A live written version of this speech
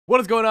What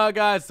is going on,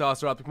 guys? It's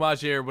Saucer OpTic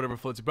Pamaj here, whatever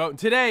floats your boat. And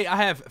today I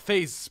have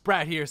FaZe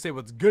Spratt here. Say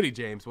what's goody,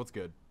 James. What's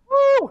good?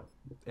 Woo!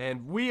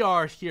 And we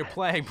are here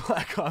playing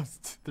Black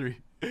Ops 3.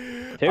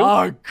 Two?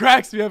 Oh, it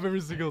cracks me up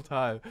every single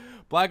time.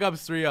 Black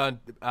Ops 3 on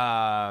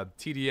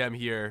TDM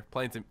here,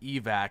 playing some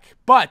evac.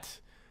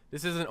 But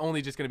this isn't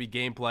only just going to be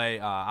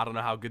gameplay. I don't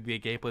know how good the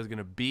gameplay is going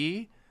to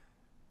be,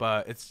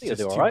 but it's just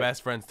two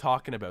best friends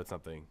talking about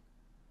something.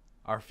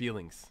 Our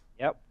feelings.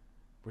 Yep.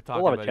 We're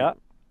talking we'll about have a chat.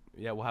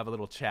 Yeah, we'll have a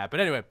little chat.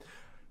 But anyway,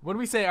 when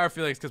we say our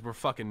feelings, because we're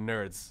fucking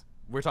nerds,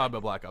 we're talking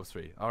about Black Ops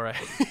 3. All right.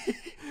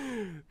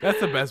 That's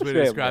the best way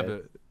to describe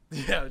it.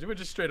 Yeah, we're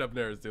just straight up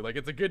nerds, dude. Like,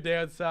 it's a good day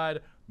outside.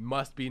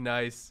 Must be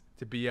nice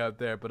to be out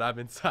there, but I'm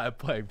inside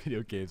playing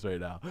video games right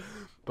now.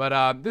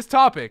 But this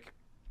topic,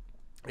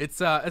 it's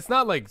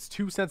not like it's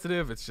too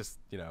sensitive. It's just,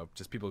 you know,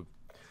 just people.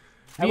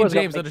 Me and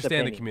James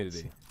understand the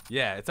community.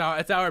 Yeah, it's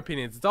our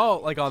opinions. It's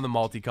all like on the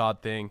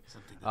multi-cod thing.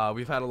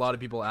 We've had a lot of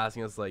people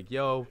asking us like,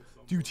 "Yo,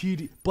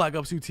 do Black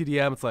Ops 2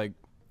 TDM?" It's like,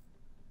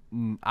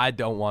 I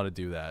don't want to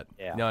do that.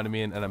 Yeah. You know what I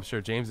mean? And I'm sure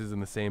James is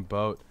in the same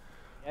boat.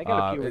 Yeah, I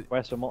got a few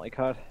requests for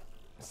multi-cod.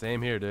 Same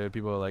here, dude.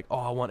 People are like, "Oh,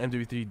 I want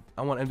MW3.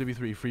 I want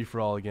MW3 free for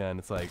all again."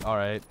 It's like, all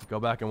right,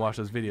 go back and watch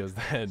those videos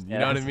then. You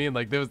know what I mean?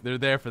 Like they're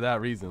there for that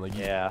reason. Like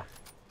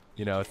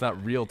you know, it's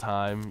not real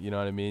time. You know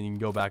what I mean? You can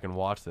go back and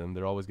watch them.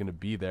 They're always gonna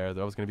be there.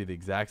 They're always gonna be the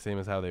exact same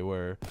as how they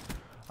were.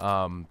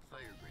 But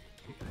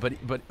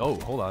oh,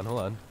 hold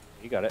on.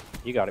 You got it,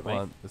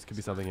 mate. This could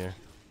be something here.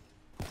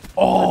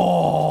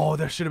 Oh,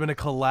 there should have been a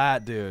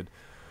collat, dude.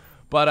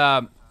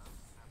 But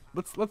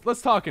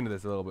let's talk into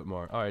this a little bit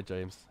more. All right,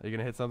 James, are you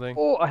gonna hit something?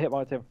 Oh, I hit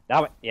mine too.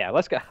 Damn it. Yeah,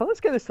 let's get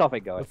this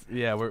topic going.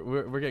 Yeah,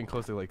 we're getting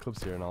close to like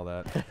clips here and all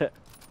that.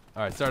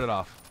 All right, start it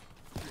off.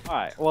 All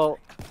right. Well,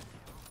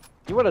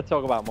 you want to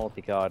talk about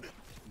multi-cod?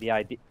 The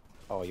idea.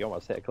 Oh, you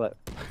almost hit a clip.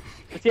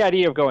 It's the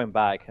idea of going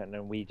back, and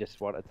then we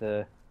just wanted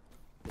to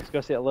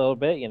discuss it a little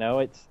bit. You know,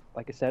 it's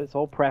like I said, it's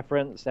all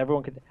preference.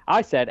 Everyone could.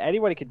 I said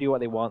anybody can do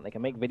what they want. They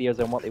can make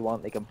videos on what they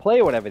want. They can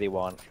play whatever they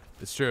want.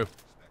 It's true.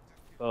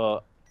 But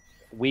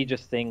we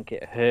just think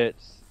it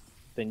hurts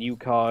the new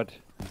COD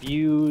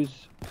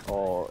views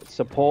or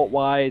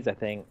support-wise. I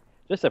think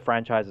just the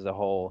franchise as a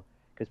whole,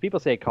 because people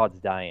say COD's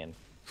dying.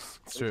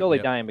 It's only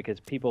dying because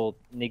people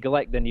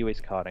neglect the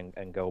newest COD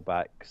and go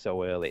back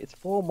so early. It's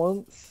 4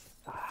 months.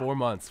 4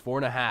 months,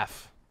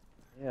 4.5.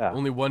 Yeah.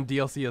 Only one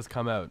DLC has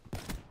come out.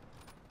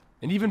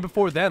 And even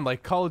before then,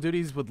 like, Call of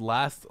Duties would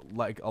last,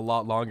 like, a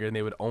lot longer, and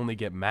they would only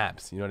get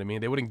maps, you know what I mean?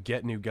 They wouldn't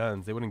get new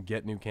guns. They wouldn't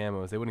get new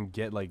camos. They wouldn't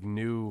get, like,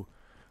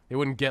 They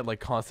wouldn't get,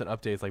 like, constant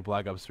updates like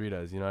Black Ops 3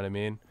 does, you know what I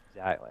mean?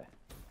 Exactly.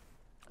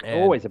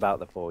 And always about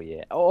the 4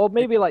 year. Or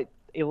maybe, like,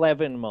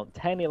 11 months,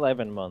 10,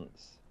 11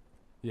 months.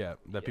 Yeah,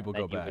 that people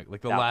go back.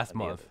 Like, the last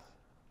month.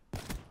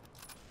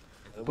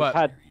 We've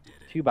had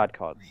 2 bad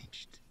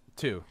CODs.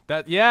 2.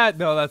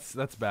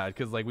 That's bad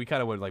because like we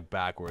kind of went like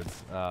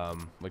backwards.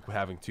 Like we're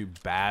having 2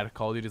 bad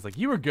Call of Duties. Like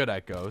you were good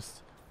at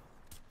Ghost.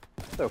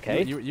 It's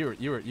okay.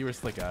 You were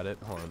slick at it.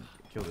 Hold on,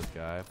 kill this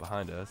guy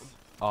behind us.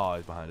 Oh,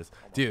 he's behind us,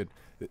 dude.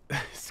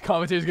 This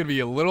commentary is gonna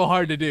be a little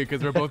hard to do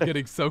because we're both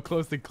getting so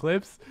close to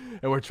clips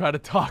and we're trying to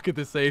talk at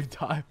the same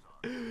time.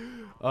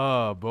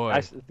 Oh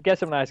boy. Get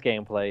some nice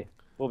gameplay.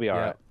 We'll be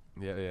alright.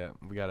 Yeah.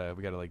 We gotta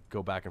like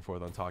go back and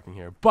forth on talking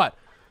here. But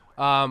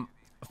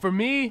for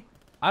me,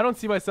 I don't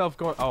see myself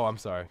going. Oh, I'm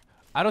sorry.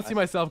 I don't see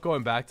myself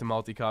going back to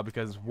multi-cod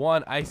because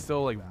one, I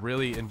still like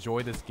really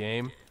enjoy this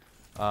game.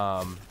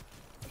 Oh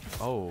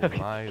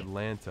my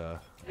Lanta.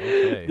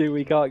 Okay. Dude,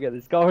 we can't get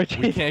this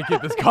commentary. We can't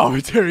get this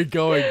commentary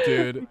going,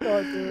 dude. We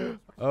can't do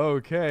it.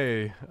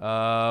 Okay.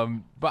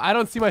 But I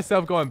don't see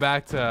myself going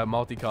back to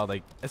multi-cod,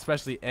 like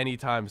especially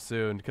anytime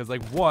soon. Because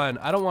like one,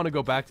 I don't want to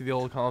go back to the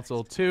old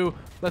console. 2,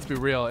 let's be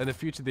real. In the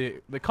future,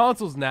 the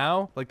consoles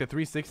now, like the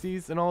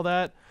 360s and all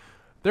that,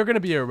 they're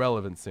gonna be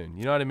irrelevant soon.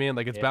 You know what I mean?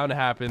 Like it's bound to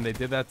happen. They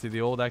did that to the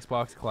old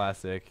Xbox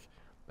Classic.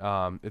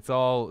 It's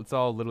all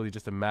literally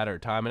just a matter of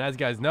time. And as you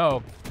guys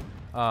know,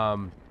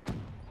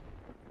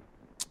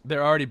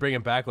 they're already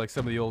bringing back like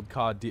some of the old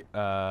COD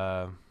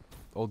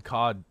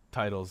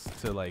titles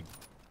to like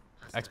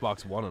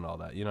Xbox One and all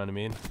that. You know what I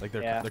mean? Like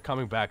they're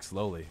coming back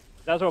slowly.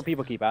 That's what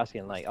people keep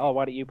asking. Like, oh,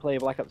 why don't you play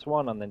Black Ops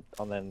 1 on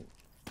then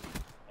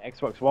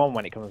Xbox One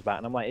when it comes back?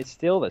 And I'm like, it's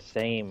still the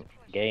same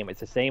game. It's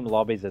the same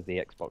lobbies as the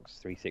Xbox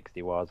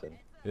 360 was, and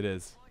it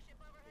is.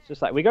 It's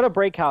just like we got to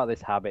break out of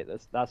this habit.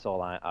 That's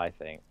all I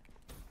think.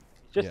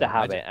 It's just a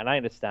habit, and I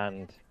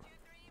understand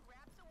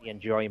the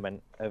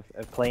enjoyment of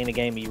playing a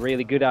game you're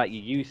really good at, you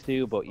used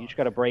to, but you just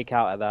got to break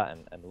out of that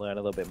and learn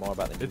a little bit more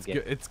about the new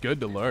game. It's good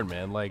to learn,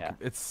 man. Like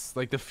it's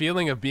like the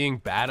feeling of being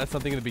bad at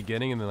something in the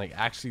beginning and then like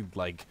actually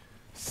like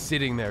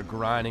sitting there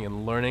grinding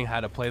and learning how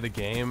to play the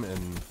game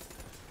and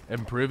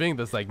improving.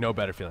 There's like no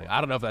better feeling.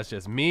 I don't know if that's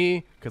just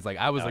me because like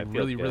I was like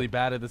really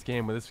bad at this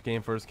game when this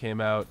game first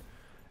came out,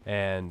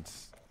 and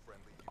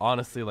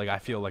honestly like I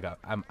feel like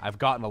I've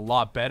gotten a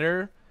lot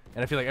better.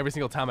 And I feel like every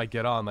single time I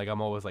get on, like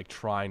I'm always like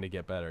trying to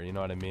get better. You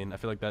know what I mean? I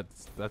feel like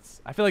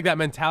I feel like that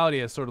mentality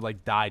has sort of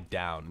like died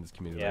down in this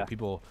community. Like,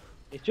 people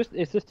it's just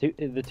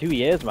the 2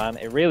 years, man.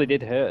 It really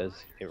did hurt us.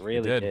 It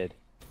really did.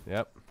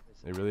 Yep,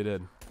 it really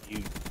did.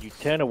 You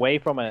turn away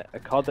from a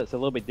COD that's a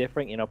little bit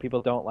different. You know,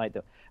 people don't like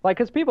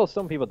because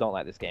some people don't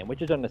like this game,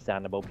 which is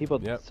understandable.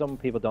 Some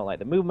people don't like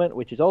the movement,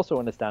 which is also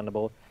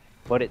understandable.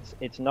 But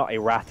it's not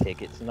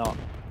erratic. It's not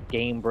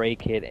game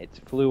breaking. It's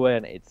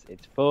fluent. It's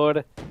fun.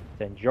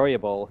 It's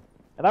enjoyable.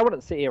 And I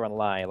wouldn't sit here and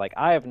lie. Like,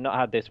 I have not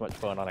had this much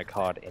fun on a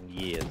COD in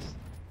years.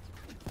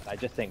 I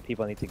just think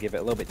people need to give it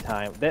a little bit of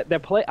time.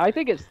 I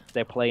think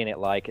they're playing it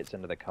like it's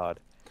another COD.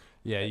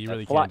 Yeah, you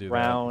really can't do that.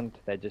 Flat ground.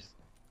 They're just,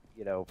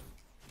 you know,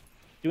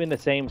 doing the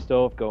same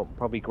stuff.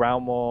 Probably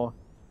ground more.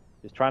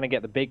 Just trying to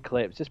get the big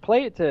clips. Just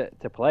play it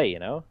to play, you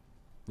know.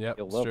 Yep,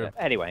 you'll love it.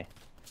 Anyway,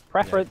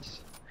 preference.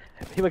 Yeah.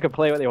 People can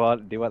play what they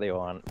want, do what they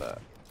want,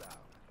 but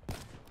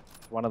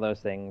one of those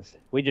things.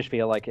 We just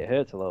feel like it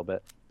hurts a little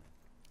bit.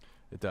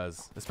 It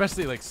does,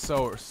 especially like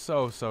so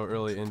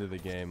early into the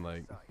game.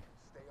 Like,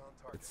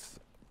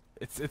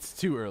 it's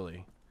too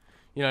early.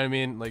 You know what I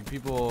mean? Like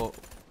people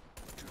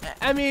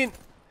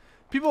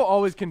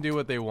always can do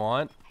what they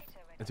want.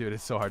 Dude,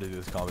 it's so hard to do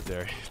this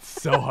commentary. It's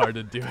so hard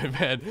to do it,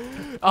 man.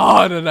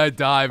 Oh, and then I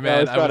die,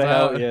 man. I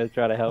was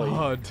trying to help you.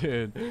 Oh,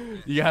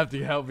 dude, you have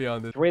to help me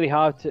on this. It's really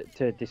hard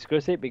to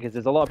discuss it because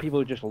there's a lot of people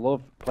who just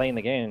love playing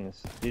the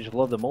games. They just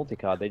love the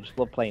multi-card. They just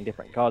love playing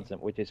different cards,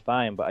 which is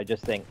fine. But I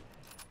just think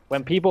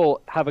when people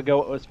have a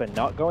go at us for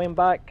not going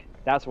back,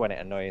 that's when it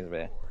annoys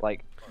me.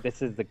 Like,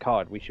 this is the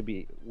card. We should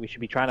be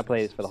trying to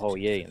play this for the whole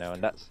year, you know.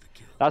 And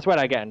that's when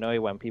I get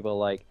annoyed when people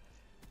like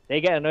they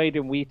get annoyed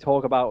when we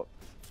talk about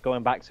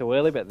going back so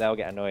early, but they'll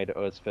get annoyed at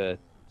us for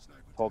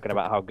talking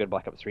about how good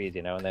Black Ops 3 is,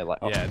 you know, and they're like,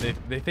 oh. Yeah,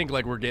 they think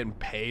like we're getting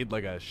paid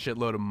like a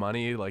shitload of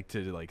money like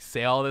to like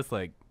say all this,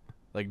 like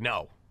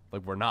no,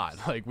 like we're not.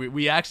 Like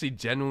we actually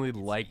genuinely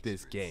like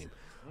this game.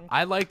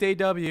 I liked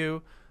AW,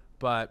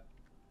 but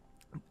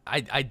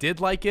I did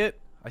like it.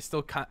 I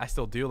still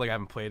do. Like, I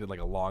haven't played it like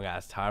a long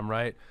ass time,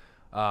 right?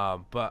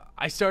 But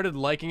I started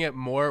liking it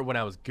more when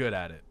I was good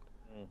at it.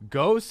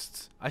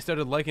 Ghosts, I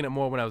started liking it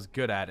more when I was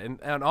good at it,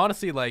 and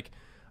honestly, like,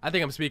 I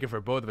think I'm speaking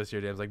for both of us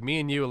here, James. Like, me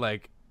and you,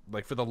 like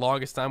for the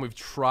longest time, we've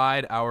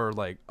tried our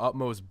like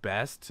utmost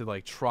best to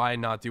like try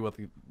and not do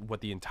what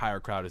the entire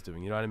crowd is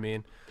doing. You know what I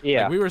mean?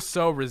 Yeah. Like, we were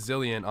so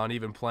resilient on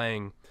even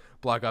playing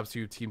Black Ops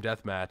 2 Team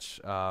Deathmatch,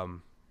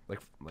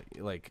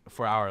 like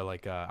for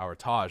our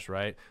Taj,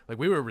 right? Like,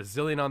 we were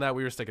resilient on that.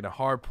 We were sticking to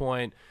hard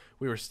point.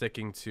 We were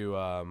sticking to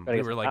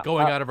we were like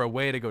going out of our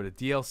way to go to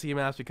DLC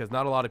maps because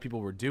not a lot of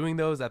people were doing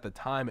those at the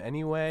time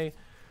anyway.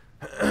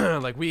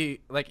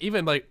 Like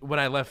even when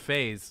I left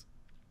FaZe,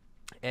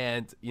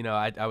 and you know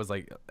I was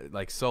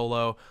like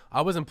solo.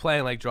 I wasn't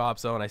playing like Drop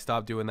Zone. I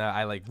stopped doing that.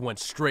 I like went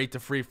straight to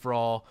free for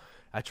all.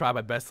 I tried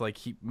my best to like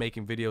keep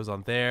making videos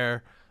on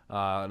there,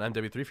 on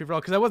MW3 free for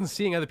all, because I wasn't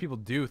seeing other people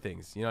do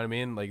things. You know what I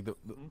mean? Like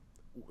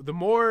the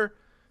more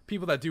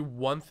people that do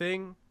one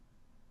thing,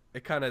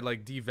 it kind of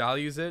like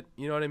devalues it.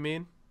 You know what I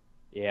mean?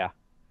 Yeah.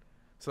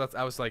 So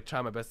I was like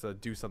trying my best to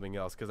do something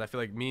else, because I feel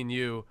like me and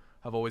you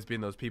have always been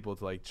those people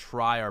to like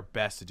try our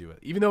best to do it,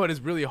 even though it is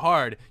really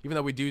hard. Even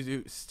though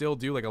we still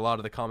do like a lot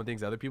of the common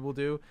things other people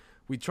do,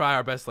 we try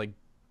our best to, like,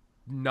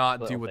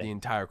 not do what the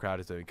entire crowd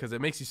is doing, because it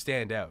makes you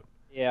stand out.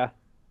 Yeah,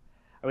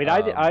 I mean,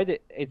 I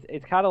did.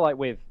 It's kind of like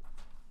with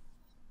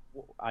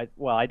I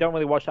don't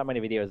really watch that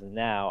many videos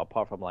now,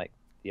 apart from like,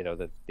 you know,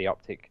 the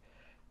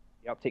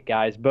OpTic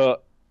guys,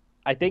 but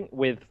I think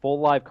with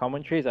full live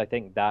commentaries, I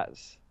think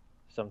that's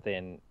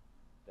something.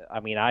 I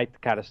mean, I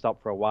kind of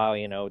stopped for a while,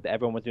 you know.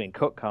 Everyone was doing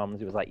cut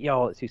comms. It was like,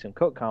 yo, let's do some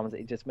cut comms.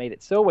 It just made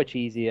it so much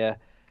easier.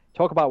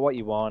 Talk about what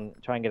you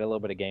want. Try and get a little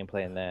bit of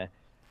gameplay in there.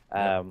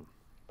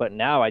 But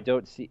now I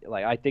don't see,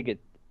 like, I think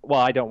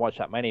I don't watch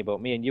that many, but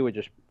me and you were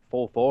just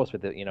full force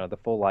with the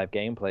full live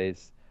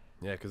gameplays.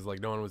 Yeah, because like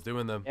no one was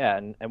doing them. Yeah,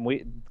 and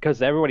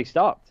because everybody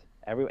stopped.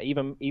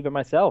 Even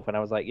myself, and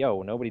I was like,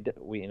 yo, nobody did.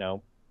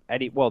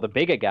 The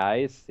bigger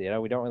guys, you know,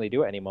 we don't really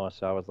do it anymore.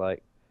 So I was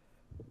like,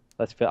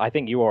 I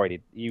think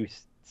you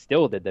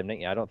still did them,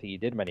 didn't you? I don't think you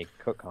did many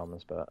cut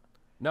comms, but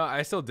no,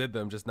 I still did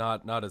them, just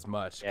not as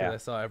much, because yeah. I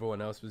saw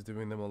everyone else was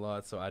doing them a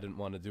lot, so I didn't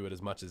want to do it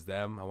as much as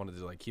them. I wanted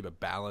to like keep a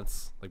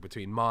balance, like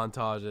between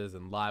montages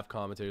and live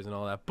commentaries and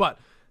all that. But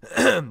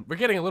we're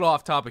getting a little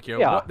off topic here.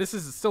 Yeah. This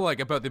is still like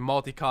about the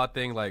multi-cod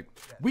thing. Like,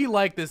 we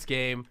like this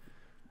game.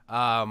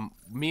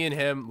 Me and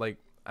him, like,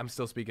 I'm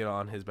still speaking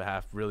on his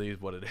behalf, really is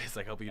what it is.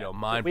 Like, I hope you don't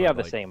mind. We have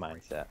the same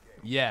mindset.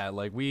 Yeah,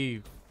 like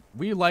we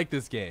like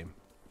this game.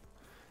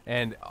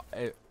 And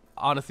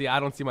honestly, I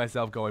don't see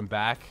myself going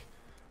back.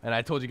 And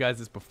I told you guys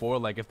this before.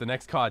 Like, if the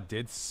next COD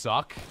did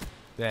suck,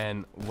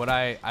 then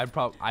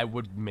I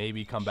would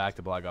maybe come back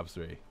to Black Ops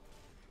 3. You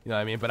know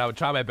what I mean? But I would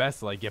try my best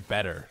to like get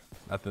better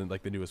at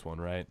the newest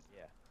one, right?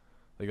 Yeah.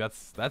 Like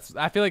that's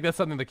I feel like that's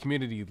something the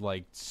community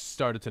like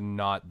started to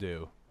not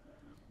do.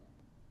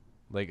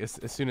 Like as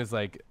soon as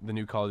like the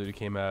new Call of Duty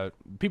came out,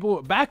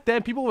 back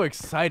then people were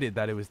excited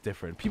that it was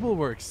different. People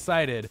were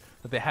excited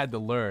that they had to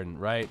learn,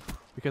 right?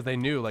 Because they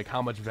knew like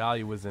how much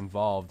value was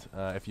involved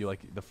if you like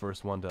the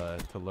first one to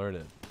learn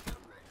it.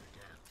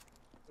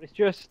 It's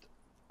just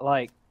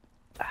like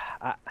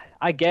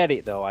I get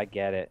it though. I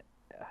get it.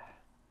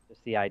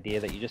 Just the idea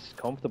that you're just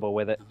comfortable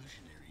with it.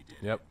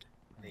 Yep.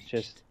 It's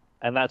just,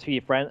 and that's who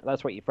your friend.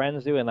 That's what your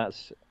friends do, and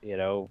that's, you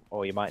know,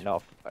 or you might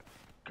not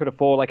could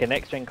afford like a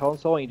next gen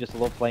console, and you just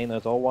love playing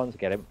those old ones.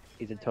 Get him.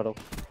 He's in tunnel.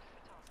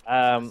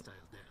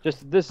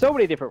 Just there's so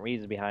many different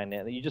reasons behind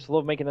it. You just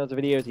love making those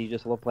videos. You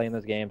just love playing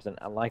those games, and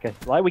like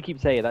we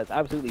keep saying, that's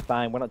absolutely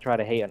fine. We're not trying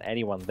to hate on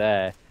anyone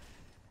there.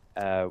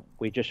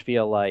 We just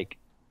feel like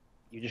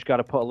you just got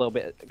to put a little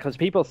bit, because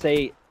people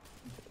say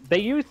they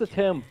use the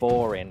term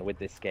boring with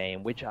this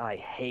game, which I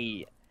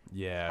hate.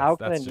 Yeah. How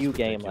can a that's new just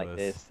game ridiculous. like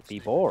this be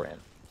boring?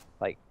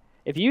 Like,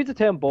 if you use the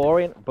term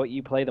boring, but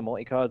you play the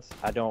multicods,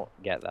 I don't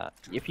get that.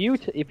 If you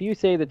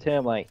say the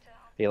term like,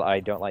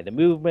 I don't like the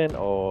movement,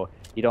 or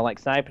you don't like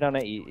sniping on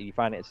it, you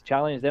find it's a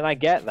challenge, then I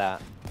get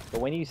that. But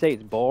when you say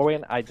it's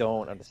boring, I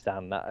don't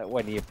understand that.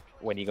 When you're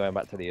going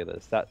back to the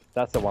others,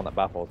 that's the one that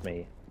baffles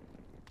me.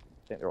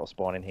 I think they're all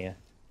spawning here.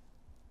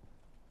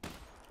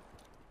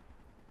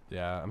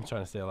 Yeah, I'm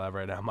trying to stay alive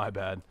right now. My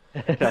bad.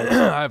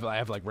 I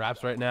have like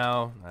wraps right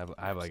now.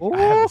 I have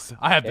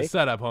Okay. the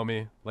setup,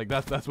 homie. Like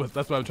that's what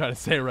I'm trying to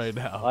say right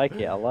now. I like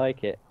it. I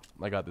like it.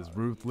 I got this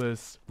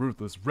ruthless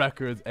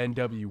records,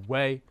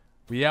 NWA.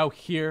 We out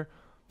here.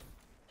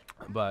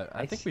 But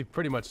I think we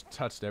pretty much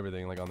touched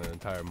everything like on the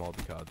entire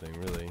multi-cod thing,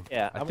 really.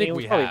 Yeah, I think mean,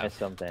 we probably have. missed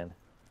something.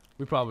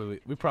 We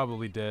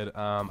probably did.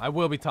 I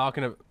will be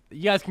talking to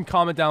you guys. Can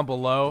comment down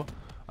below,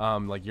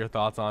 like your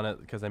thoughts on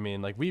it, because I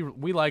mean, like we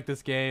like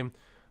this game.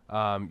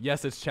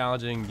 Yes, it's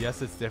challenging.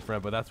 Yes, it's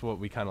different, but that's what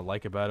we kind of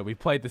like about it. We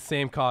played the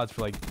same CODs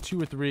for like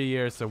 2 or 3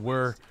 years, so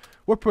we're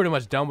pretty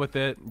much done with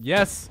it.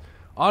 Yes,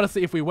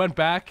 honestly, if I went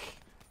back,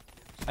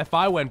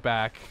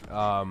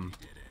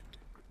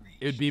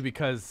 it'd be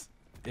because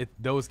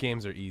those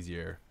games are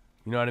easier.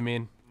 You know what I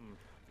mean?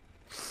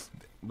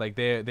 Like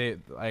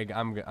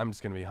I'm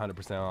just gonna be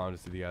 100%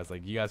 honest with you guys.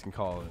 Like, you guys can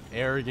call it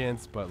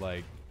arrogance, but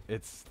like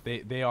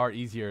they are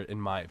easier in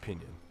my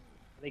opinion.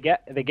 They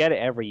get it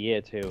every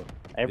year too.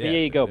 Every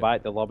year you go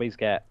back, the lobbies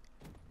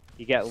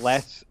you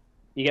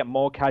get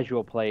more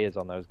casual players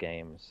on those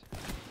games.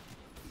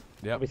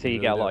 Yep, Obviously, you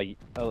get a lot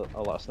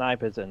of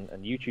snipers and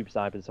YouTube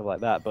snipers and stuff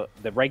like that. But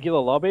the regular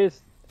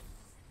lobbies,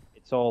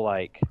 it's all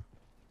like,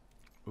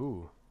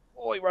 ooh,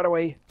 oh, he ran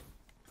away.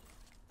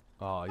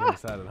 Oh, you're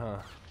excited, huh?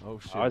 Oh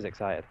shit. I was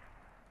excited.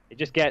 It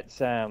just gets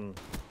stale.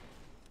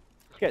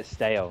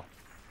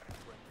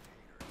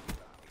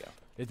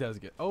 It does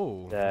get.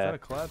 Oh, is that a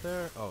collab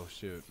there? Oh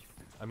shoot,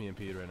 I'm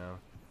EMP'd right now.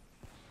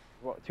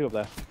 What? 2 up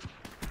there.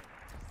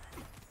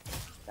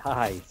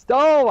 Nice.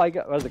 Oh my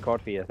god, that was a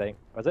quad feed, I think.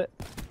 Was it?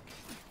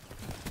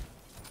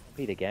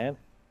 Feed again.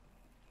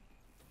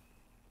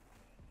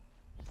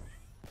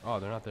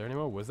 Oh, they're not there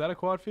anymore. Was that a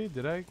quad feed?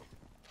 Did I?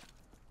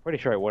 Pretty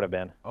sure it would have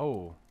been.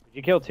 Oh. Did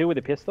you kill 2 with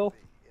a pistol?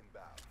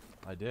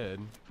 I did.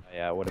 Oh,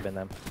 yeah, it would have been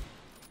them.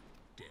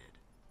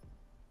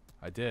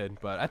 I did,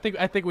 but I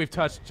think we've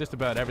touched just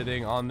about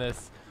everything on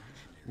this.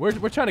 We're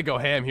trying to go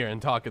ham here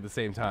and talk at the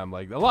same time.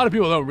 Like, a lot of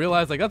people don't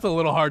realize, like, that's a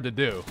little hard to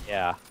do.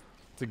 Yeah.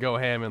 To go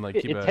ham and like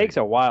keep it takes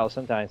a while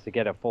sometimes to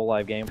get a full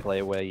live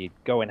gameplay where you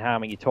go in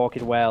ham and you're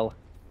talking well.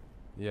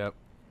 Yep.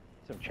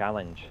 Some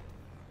challenge.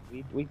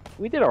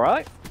 We did all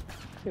right.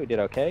 I think we did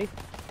okay.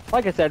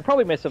 Like I said,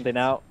 probably missed something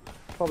out.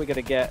 Probably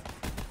gonna get.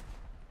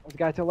 What's the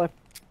guy to the left?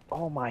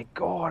 Oh my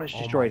god! I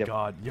just destroyed him.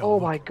 God. Yo, oh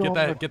my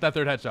god! Get that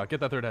third headshot. Get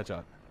that third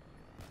headshot.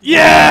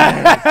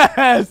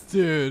 Yes,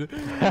 dude.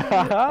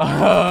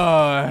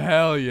 Oh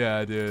hell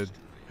yeah, dude.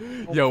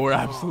 Yo, we're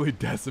absolutely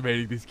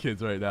decimating these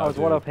kids right now. I was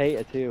one up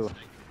hater too.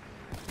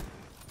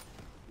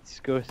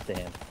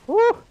 Disgusting. Woo!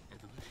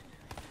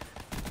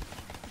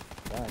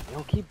 God,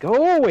 yo, keep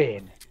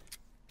going.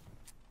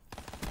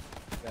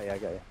 Yeah, I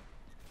got you.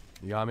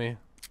 You got me?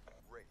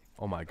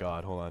 Oh my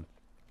god, hold on.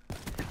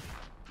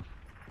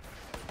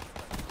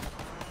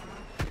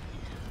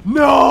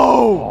 No!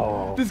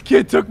 Oh. This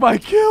kid took my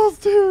kills,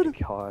 dude.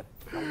 God.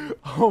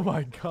 Oh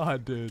my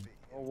god, dude.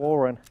 Oh,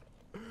 Warren.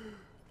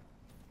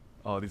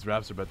 Oh, these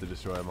raps are about to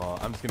destroy them all.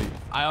 I'm just gonna.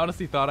 I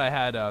honestly thought I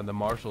had the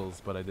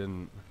marshals, but I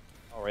didn't.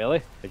 Oh,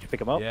 really? Did you pick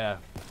them up? Yeah.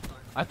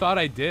 I thought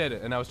I did,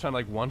 and I was trying to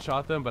like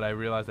one-shot them, but I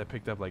realized I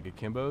picked up like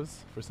akimbos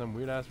for some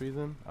weird-ass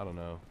reason. I don't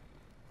know.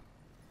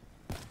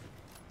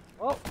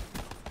 Well,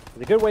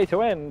 it's a good way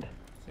to end.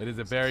 It is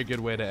a very good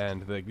way to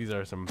end. Like, these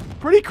are some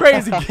pretty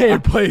crazy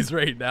gameplays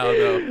right now,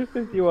 though.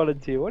 51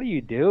 and 2. What are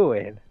you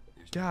doing?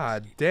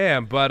 God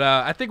damn. But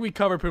I think we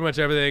covered pretty much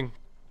everything.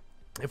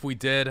 If we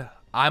did,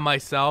 I'm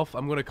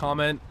going to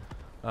comment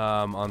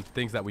on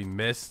things that we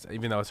missed,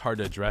 even though it's hard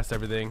to address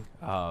everything.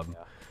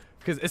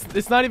 Because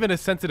it's not even a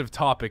sensitive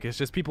topic. It's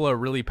just people are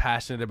really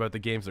passionate about the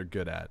games they're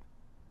good at.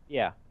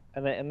 Yeah.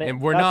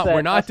 And we're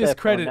not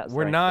discrediting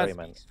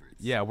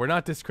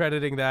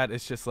that.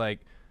 It's just like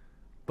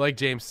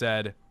James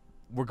said,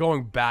 we're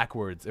going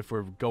backwards if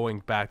we're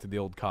going back to the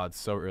old CODs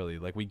so early.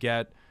 Like, we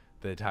get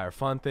the entire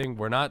fun thing.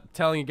 We're not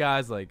telling you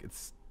guys like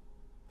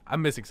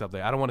I'm missing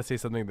something. I don't want to say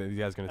something that you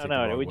guys are gonna take the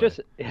wrong way.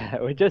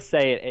 We just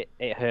say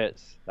it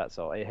hurts. That's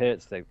all. It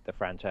hurts the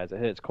franchise. It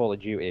hurts Call of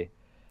Duty.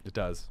 It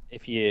does.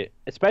 If you,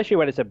 especially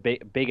when it's a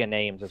bigger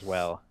names as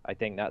well. I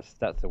think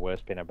that's the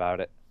worst thing about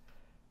it.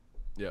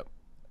 Yep.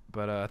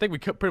 But I think we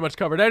pretty much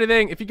covered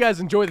everything. If you guys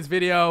enjoyed this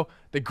video,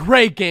 the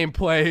great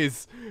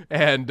gameplays,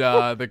 and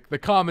the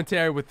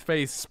commentary with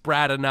FaZe,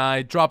 Spratt, and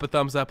I, drop a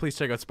thumbs up. Please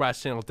check out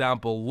Spratt's channel down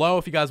below.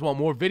 If you guys want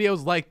more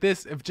videos like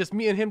this, if just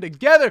me and him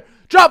together,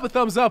 drop a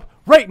thumbs up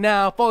right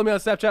now. Follow me on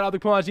Snapchat, OpTic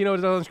Pamaj. You know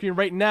what's on the screen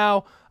right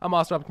now. I'm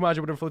also OpTic Pamaj,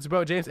 whatever floats your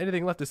boat. James,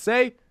 anything left to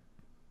say?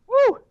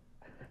 Woo!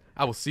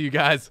 I will see you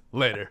guys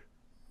later.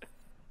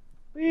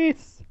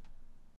 Peace.